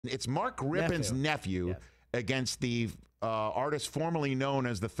It's Mark Rippon's nephew Yes. against the artist formerly known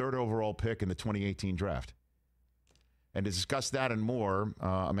as the third overall pick in the 2018 draft. And to discuss that and more,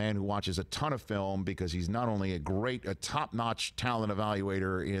 a man who watches a ton of film because he's not only a top-notch talent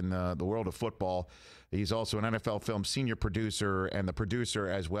evaluator in the world of football, he's also an NFL film senior producer and the producer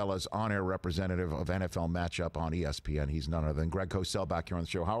as well as on-air representative of NFL Matchup on ESPN. He's none other than Greg Cosell back here on the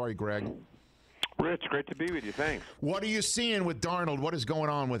show. How are you, Greg? Rich, great to be with you. Thanks. What are you seeing with Darnold? What is going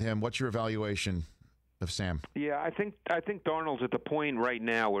on with him? What's your evaluation of Sam? Yeah, I think Darnold's at the point right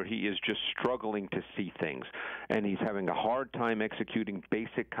now where he is just struggling to see things, and he's having a hard time executing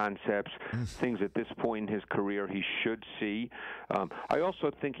basic concepts, things at this point in his career he should see. I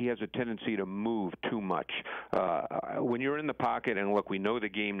also think he has a tendency to move too much. When you're in the pocket, and look, we know the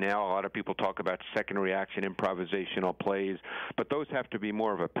game now. A lot of people talk about second reaction, improvisational plays, but those have to be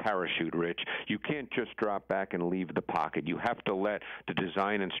more of a parachute, Rich. You can't just drop back and leave the pocket. You have to let the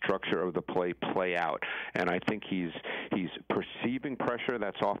design and structure of the play out. And I think he's perceiving pressure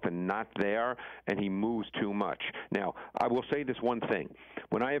that's often not there, and he moves too much. Now, I will say this one thing.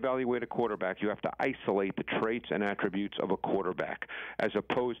 When I evaluate a quarterback, you have to isolate the traits and attributes of a quarterback, as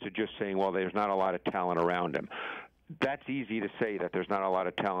opposed to just saying, well, there's not a lot of talent around him. That's easy to say that there's not a lot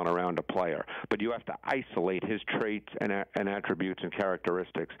of talent around a player, but you have to isolate his traits and attributes and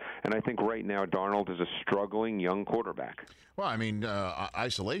characteristics. And I think right now Darnold is a struggling young quarterback. Well, I mean,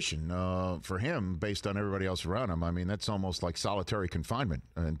 isolation for him based on everybody else around him. I mean, that's almost like solitary confinement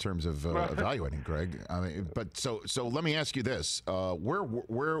in terms of evaluating, Greg. I mean, but so let me ask you this: where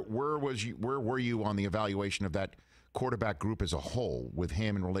were you on the evaluation of that quarterback group as a whole, with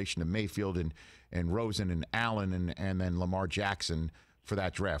him in relation to Mayfield and Rosen and Allen and then Lamar Jackson for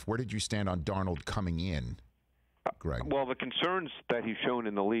that draft? Where did you stand on Darnold coming in, Greg? Well, the concerns that he's shown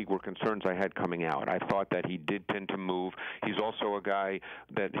in the league were concerns I had coming out. I thought that he did tend to move. He's also a guy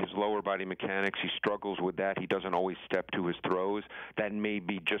that his lower body mechanics, he struggles with that. He doesn't always step to his throws. That may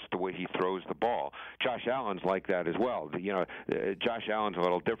be just the way he throws the ball. Josh Allen's like that as well. Josh Allen's a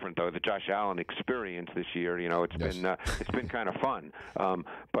little different, though. The Josh Allen experience this year, it's been kind of fun.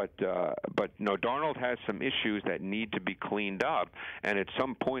 But no, Darnold has some issues that need to be cleaned up, and at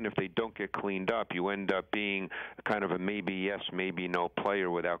some point, if they don't get cleaned up, you end up being kind of a maybe yes, maybe no player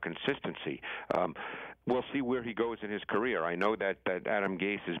without consistency. We'll see where he goes in his career. I know that Adam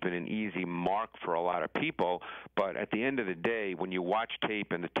Gase has been an easy mark for a lot of people, but at the end of the day, when you watch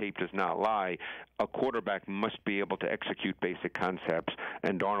tape and the tape does not lie, a quarterback must be able to execute basic concepts,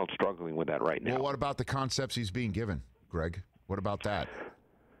 and Darnold's struggling with that right now. Well, what about the concepts he's being given, Greg? What about that?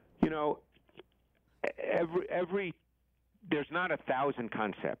 There's not 1,000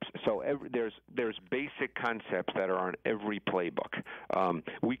 concepts, so there's basic concepts that are on every playbook.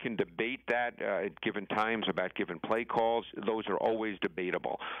 We can debate that at given times about given play calls. Those are always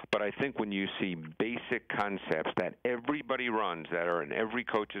debatable. But I think when you see basic concepts that everybody runs, that are in every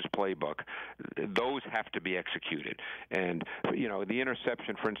coach's playbook, those have to be executed. And the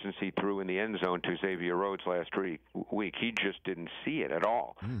interception, for instance, he threw in the end zone to Xavier Rhodes last week, he just didn't see it at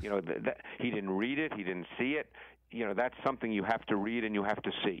all. He didn't read it. He didn't see it. That's something you have to read and you have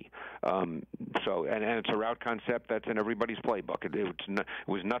to see. And it's a route concept that's in everybody's playbook. It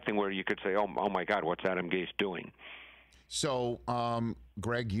was nothing where you could say, oh my God, what's Adam Gase doing? So,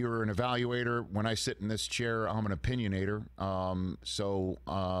 Greg, you're an evaluator. When I sit in this chair, I'm an opinionator.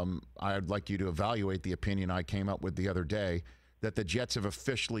 I'd like you to evaluate the opinion I came up with the other day that the Jets have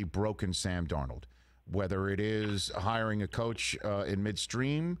officially broken Sam Darnold, whether it is hiring a coach in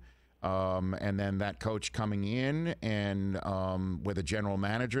midstream, and then that coach coming in and with a general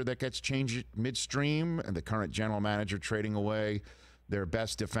manager that gets changed midstream, and the current general manager trading away their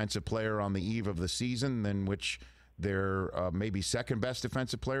best defensive player on the eve of the season, then which their maybe second best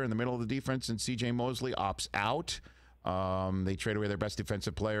defensive player in the middle of the defense, and C.J. Mosley opts out. They trade away their best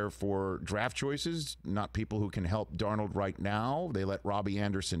defensive player for draft choices, not people who can help Darnold right now. They let Robbie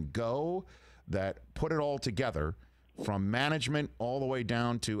Anderson go. That put it all together, from management all the way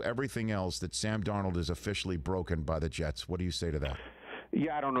down to everything else, that Sam Darnold is officially broken by the Jets. What do you say to that?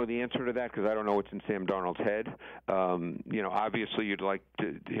 Yeah, I don't know the answer to that because I don't know what's in Sam Darnold's head. Obviously you'd like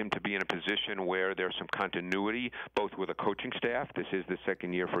him to be in a position where there's some continuity, both with a coaching staff. This is the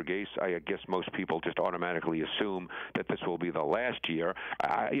second year for Gase. I guess most people just automatically assume that this will be the last year.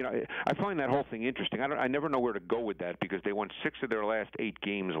 I find that whole thing interesting. I never know where to go with that because they won 6 of their last 8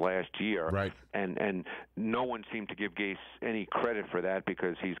 games last year, right? And no one seemed to give Gase any credit for that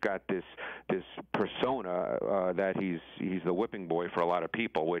because he's got this persona that he's the whipping boy for a lot of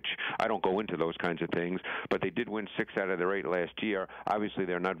people, which I don't go into those kinds of things, but they did win 6 out of their 8 last year. Obviously,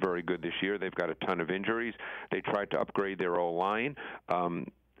 they're not very good this year. They've got a ton of injuries. They tried to upgrade their O-line.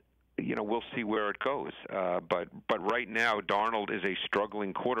 we'll see where it goes. But right now, Darnold is a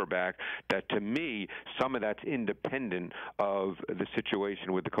struggling quarterback that, to me, some of that's independent of the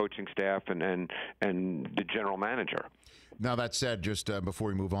situation with the coaching staff and the general manager. Now, that said, just before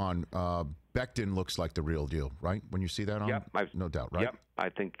we move on, Becton looks like the real deal, right? When you see that on? Yep. No doubt, right? Yep, I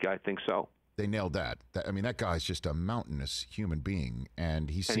think so. They nailed that. I mean, that guy's just a mountainous human being, and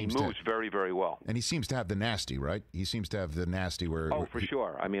he moves very, very well. And he seems to have the nasty, right? He seems to have the nasty where. Oh, for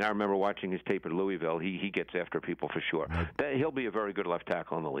sure. I mean, I remember watching his tape at Louisville. He gets after people for sure. He'll be a very good left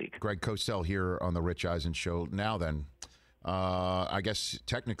tackle in the league. Greg Cosell here on the Rich Eisen Show. Now then, I guess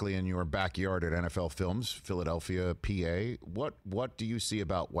technically in your backyard at NFL Films, Philadelphia, PA. What do you see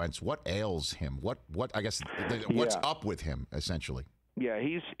about Wentz? What ails him? What's up with him essentially? Yeah,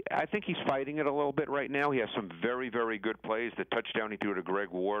 I think he's fighting it a little bit right now. He has some very, very good plays. The touchdown he threw to Greg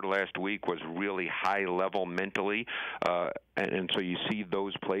Ward last week was really high level mentally, and so you see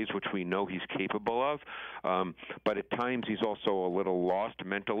those plays, which we know he's capable of. But at times he's also a little lost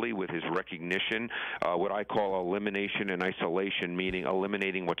mentally with his recognition, what I call elimination and isolation, meaning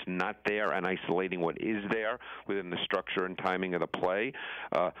eliminating what's not there and isolating what is there within the structure and timing of the play.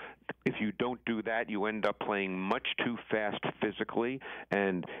 If you don't do that, you end up playing much too fast physically,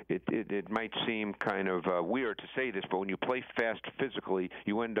 and it might seem kind of weird to say this, but when you play fast physically,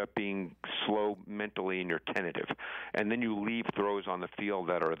 you end up being slow mentally and you're tentative, and then you leave throws on the field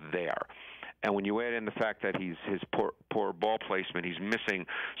that are there. And when you add in the fact that his poor ball placement, he's missing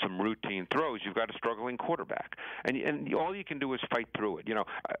some routine throws, you've got a struggling quarterback. And all you can do is fight through it.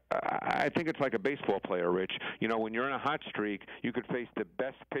 I think it's like a baseball player, Rich. When you're in a hot streak, you could face the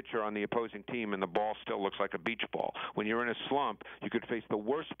best pitcher on the opposing team, and the ball still looks like a beach ball. When you're in a slump, you could face the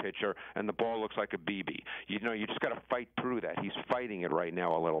worst pitcher, and the ball looks like a BB. You just got to fight through that. He's fighting it right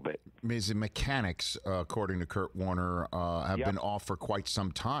now a little bit. His mechanics, according to Kurt Warner, have been off for quite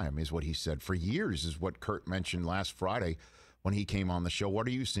some time, is what he said. For years is what Kurt mentioned last Friday when he came on the show. What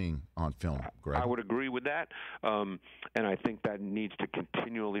are you seeing on film, Greg? I would agree with that, and I think that needs to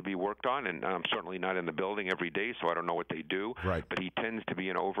continually be worked on, and I'm certainly not in the building every day, so I don't know what they do, right. But he tends to be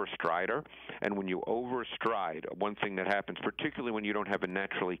an overstrider, and when you overstride, one thing that happens, particularly when you don't have a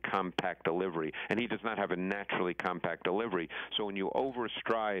naturally compact delivery, and he does not have a naturally compact delivery, so when you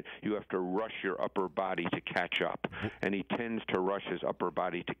overstride, you have to rush your upper body to catch up, and he tends to rush his upper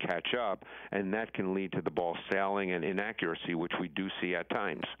body to catch up, and that can lead to the ball sailing and inaccuracy, which we do see at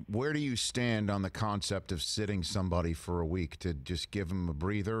times. Where do you stand on the concept of sitting somebody for a week to just give them a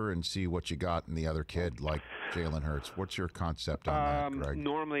breather and see what you got in the other kid, like Jalen Hurts? What's your concept on that, Greg?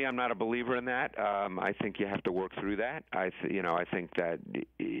 Normally, I'm not a believer in that. I think you have to work through that. I think that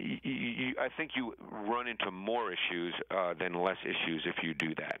I think you run into more issues than less issues if you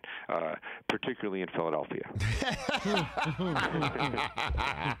do that, particularly in Philadelphia.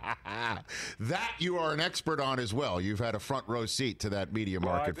 That you are an expert on as well. You've had a front row seat to that media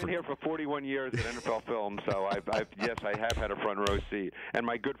market. I've been here for 41 years at NFL Films, so yes, I have had a front row seat. And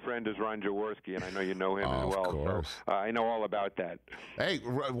my good friend is Ron Jaworski, and I know you know him as well. Of course. So I know all about that. Hey,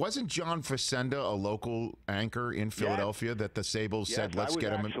 wasn't John Facenda a local anchor in Philadelphia that the Sables said, let's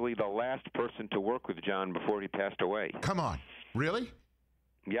get him? I was actually the last person to work with John before he passed away. Come on. Really?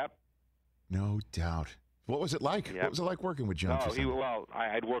 Yep. No doubt. What was it like? Yep. What was it like working with John? I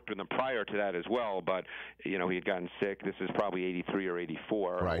had worked with him prior to that as well, but he had gotten sick. This is probably 83 or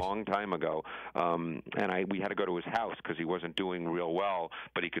 84, right. A long time ago. And we had to go to his house because he wasn't doing real well,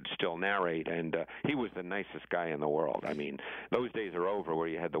 but he could still narrate. And he was the nicest guy in the world. I mean, those days are over where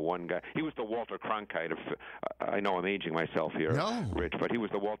you had the one guy. He was the Walter Cronkite of. I know I'm aging myself here, Rich, but he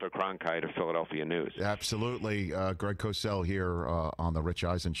was the Walter Cronkite of Philadelphia news. Absolutely, Greg Cosell here on the Rich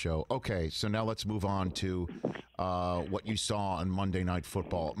Eisen Show. Okay, so now let's move on to what you saw on Monday Night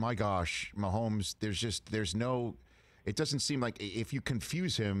Football. My gosh, Mahomes, there's no, it doesn't seem like if you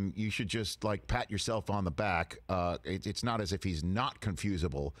confuse him, you should just like pat yourself on the back. It's not as if he's not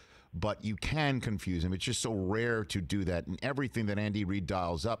confusable, but you can confuse him. It's just so rare to do that. And everything that Andy Reid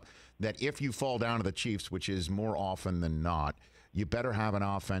dials up, that if you fall down to the Chiefs, which is more often than not, you better have an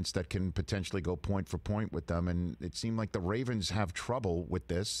offense that can potentially go point for point with them. And it seemed like the Ravens have trouble with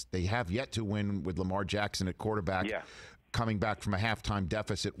this. They have yet to win with Lamar Jackson at quarterback, coming back from a halftime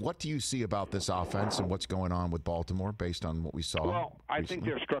deficit. What do you see about this offense and what's going on with Baltimore based on what we saw? Well, I think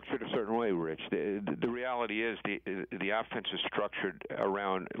they're structured a certain way, Rich. The reality is the offense is structured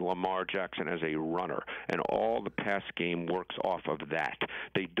around Lamar Jackson as a runner, and all the pass game works off of that.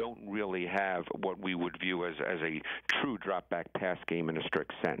 They don't really have what we would view as a true drop-back pass game in a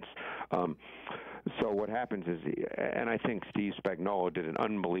strict sense. So what happens is, and I think Steve Spagnuolo did an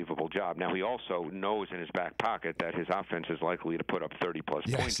unbelievable job. Now, he also knows in his back pocket that his offense is likely to put up 30-plus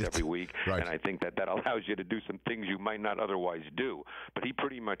points every week, right. And I think that allows you to do some things you might not otherwise do. But he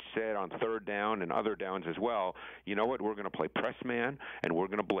pretty much said on third down and other downs as well, you know what, we're going to play press man, and we're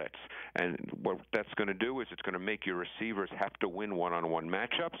going to blitz. And what that's going to do is it's going to make your receivers have to win one-on-one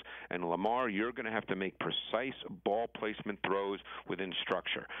matchups, and Lamar, you're going to have to make precise ball placement throws within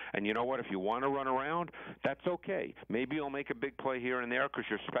structure. And you know what, if you want to run around, that's okay. Maybe you'll make a big play here and there because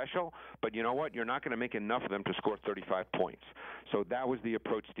you're special, but you know what? You're not going to make enough of them to score 35 points. So that was the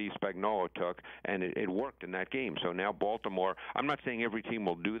approach Steve Spagnuolo took, and it worked in that game. So now Baltimore, I'm not saying every team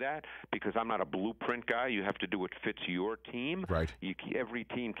will do that because I'm not a blueprint guy. You have to do what fits your team. Right. Every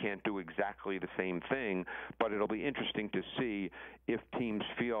team can't do exactly the same thing, but it'll be interesting to see if teams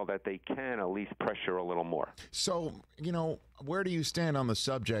feel that they can at least pressure a little more. So, where do you stand on the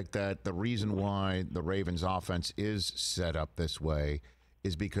subject that the reason why the Ravens offense is set up this way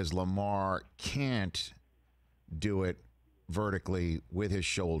is because Lamar can't do it vertically with his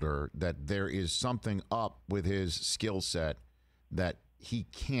shoulder, that there is something up with his skill set that he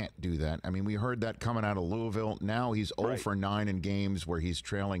can't do that? I mean, we heard that coming out of Louisville. Now he's 0 for 9 in games where he's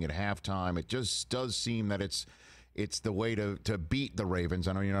trailing at halftime. It just does seem that it's the way to beat the Ravens.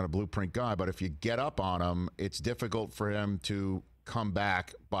 I know you're not a blueprint guy, but if you get up on him, it's difficult for him to come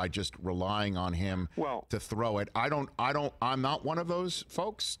back by just relying on him to throw it. I'm not one of those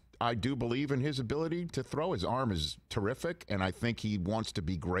folks. I do believe in his ability to throw. His arm is terrific, and I think he wants to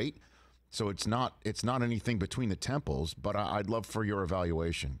be great. So it's not anything between the temples, but I'd love for your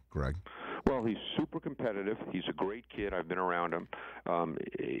evaluation, Greg. Well, he's super competitive. He's a great kid. I've been around him.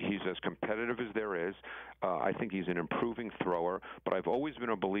 He's as competitive as there is. I think he's an improving thrower, but I've always been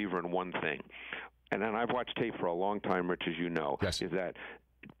a believer in one thing, and I've watched tape for a long time, Rich, as you know, yes. Is that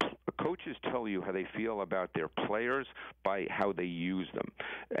coaches tell you how they feel about their players by how they use them.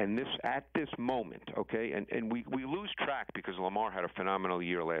 And at this moment, okay, and we lose track because Lamar had a phenomenal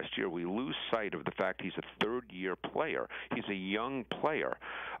year last year. We lose sight of the fact he's a third-year player. He's a young player.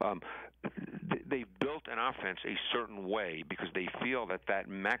 They've built an offense a certain way because they feel that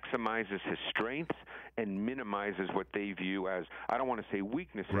maximizes his strengths and minimizes what they view as, I don't want to say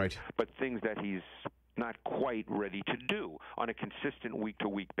weaknesses, right, but things that he's not quite ready to do on a consistent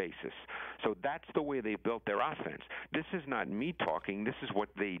week-to-week basis. So that's the way they built their offense. This is not me talking. This is what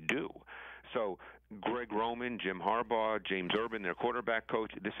they do. So Greg Roman, Jim Harbaugh, James Urban, their quarterback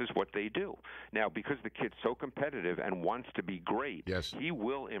coach, this is what they do. Now, because the kid's so competitive and wants to be great, yes, he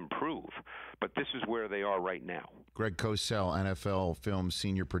will improve. But this is where they are right now. Greg Cosell, NFL Films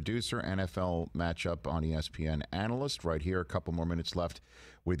senior producer, NFL matchup on ESPN analyst, right here. A couple more minutes left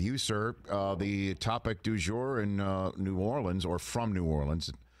with you, sir. The topic du jour in New Orleans, or from New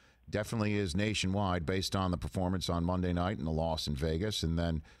Orleans, definitely is nationwide based on the performance on Monday night and the loss in Vegas, and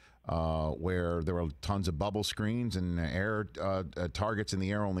then where there were tons of bubble screens and air targets in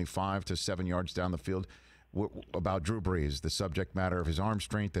the air only 5 to 7 yards down the field. About Drew Brees, the subject matter of his arm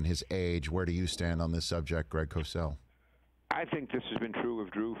strength and his age. Where do you stand on this subject, Greg Cosell? I think this has been true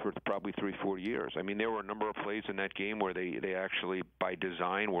of Drew for probably 3-4 years. I mean, there were a number of plays in that game where they actually, by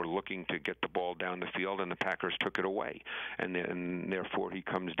design, were looking to get the ball down the field, and the Packers took it away. And therefore, he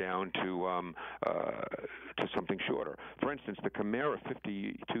comes down to something shorter. For instance, the Kamara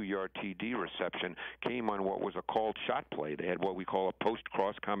 52-yard TD reception came on what was a called shot play. They had what we call a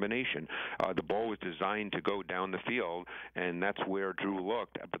post-cross combination. The ball was designed to go down the field, and that's where Drew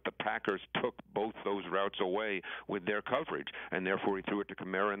looked. But the Packers took both those routes away with their coverage, and therefore he threw it to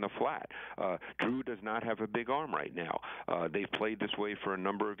Kamara in the flat. Drew does not have a big arm right now. They've played this way for a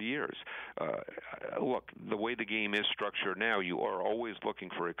number of years. Look, the way the game is structured now, you are always looking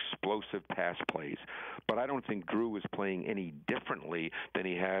for explosive pass plays. But I don't think Drew is playing any differently than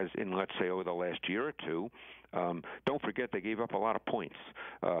he has in, let's say, over the last year or two. Don't forget they gave up a lot of points,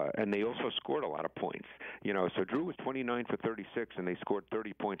 and they also scored a lot of points. So Drew was 29 for 36, and they scored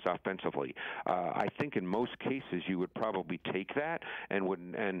 30 points offensively. I think in most cases you would probably take that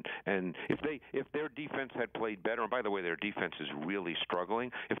and if their defense had played better. And by the way, their defense is really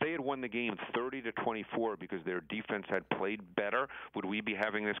struggling. If they had won the game 30-24 because their defense had played better, would we be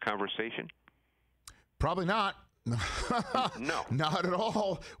having this conversation? Probably not. No, not at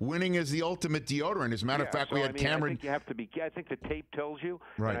all. Winning is the ultimate deodorant. As a matter of fact, we had Cameron. I think you have to be. I think the tape tells you,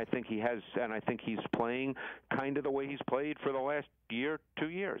 right. And I think he has, and I think he's playing kind of the way he's played for the last year, 2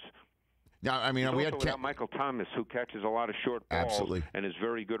 years. Yeah, I mean, we had without Michael Thomas, who catches a lot of short balls Absolutely. and is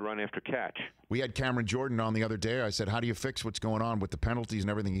very good run after catch. We had Cameron Jordan on the other day. I said, how do you fix what's going on with the penalties and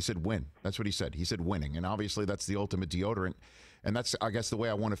everything? He said, win. That's what he said. He said winning. And obviously that's the ultimate deodorant. And that's, I guess, the way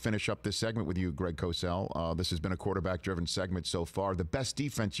I want to finish up this segment with you, Greg Cosell. This has been a quarterback-driven segment so far. The best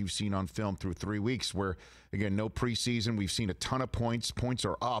defense you've seen on film through 3 weeks where, again, no preseason. We've seen a ton of points. Points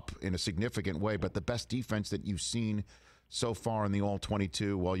are up in a significant way. But the best defense that you've seen so far in the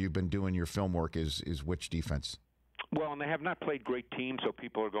All-22 while you've been doing your film work is which defense? Well, and they have not played great teams, so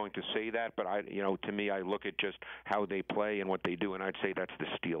people are going to say that. But to me, I look at just how they play and what they do, and I'd say that's the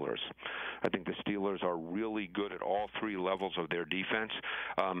Steelers. I think the Steelers are really good at all three levels of their defense.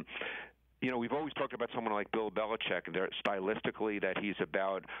 We've always talked about someone like Bill Belichick, stylistically, that he's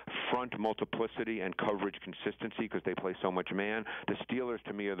about front multiplicity and coverage consistency because they play so much man. The Steelers,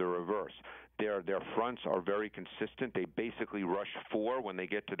 to me, are the reverse. Their fronts are very consistent. They basically rush 4 when they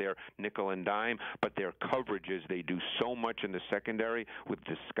get to their nickel and dime, but their coverages, they do so much in the secondary with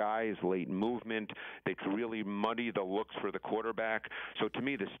disguise, late movement. They really muddy the looks for the quarterback. So to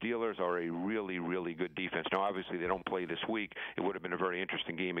me, the Steelers are a really, really good defense. Now, obviously, they don't play this week. It would have been a very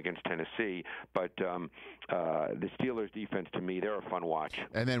interesting game against Tennessee, but the Steelers defense, to me, they're a fun watch.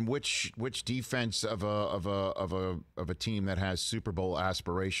 And then which defense of a team that has Super Bowl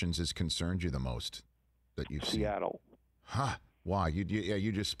aspirations has concerned you the most that you've seen? Seattle. Huh. Why?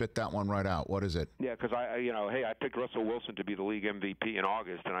 You just spit that one right out. What is it? Yeah, because I picked Russell Wilson to be the league MVP in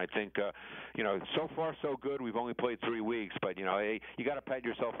August, and I think, so far so good. We've only played 3 weeks, but hey, you got to pat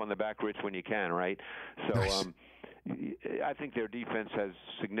yourself on the back, Rich, when you can, right? So. Nice. I think their defense has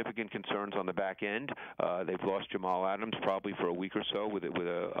significant concerns on the back end. They've lost Jamal Adams probably for a week or so with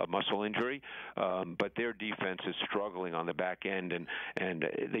a muscle injury, but their defense is struggling on the back end, and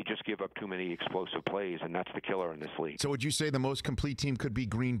they just give up too many explosive plays, and that's the killer in this league. So would you say the most complete team could be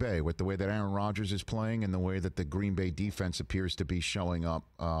Green Bay with the way that Aaron Rodgers is playing and the way that the Green Bay defense appears to be showing up?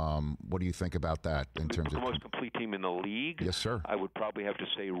 What do you think about that in terms of the most complete team in the league? Yes, sir. I would probably have to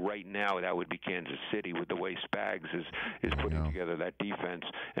say right now that would be Kansas City with the way Spags is putting together that defense,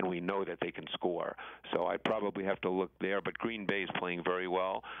 and we know that they can score. So I probably have to look there. But Green Bay is playing very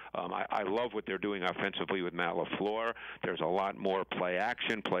well. I love what they're doing offensively with Matt LaFleur. There's a lot more play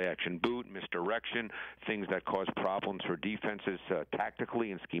action boot, misdirection, things that cause problems for defenses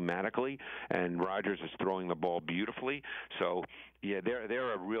tactically and schematically. And Rodgers is throwing the ball beautifully. So yeah,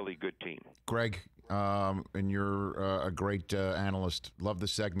 they're a really good team. Greg, and you're a great analyst. Love the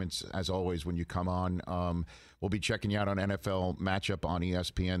segments, as always, when you come on. We'll be checking you out on NFL Matchup on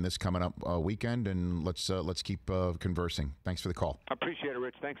ESPN this coming up weekend, and let's keep conversing. Thanks for the call. I appreciate it,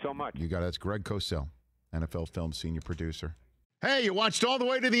 Rich. Thanks so much. You got it. That's Greg Cosell, NFL Film Senior Producer. Hey, you watched all the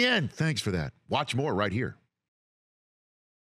way to the end. Thanks for that. Watch more right here.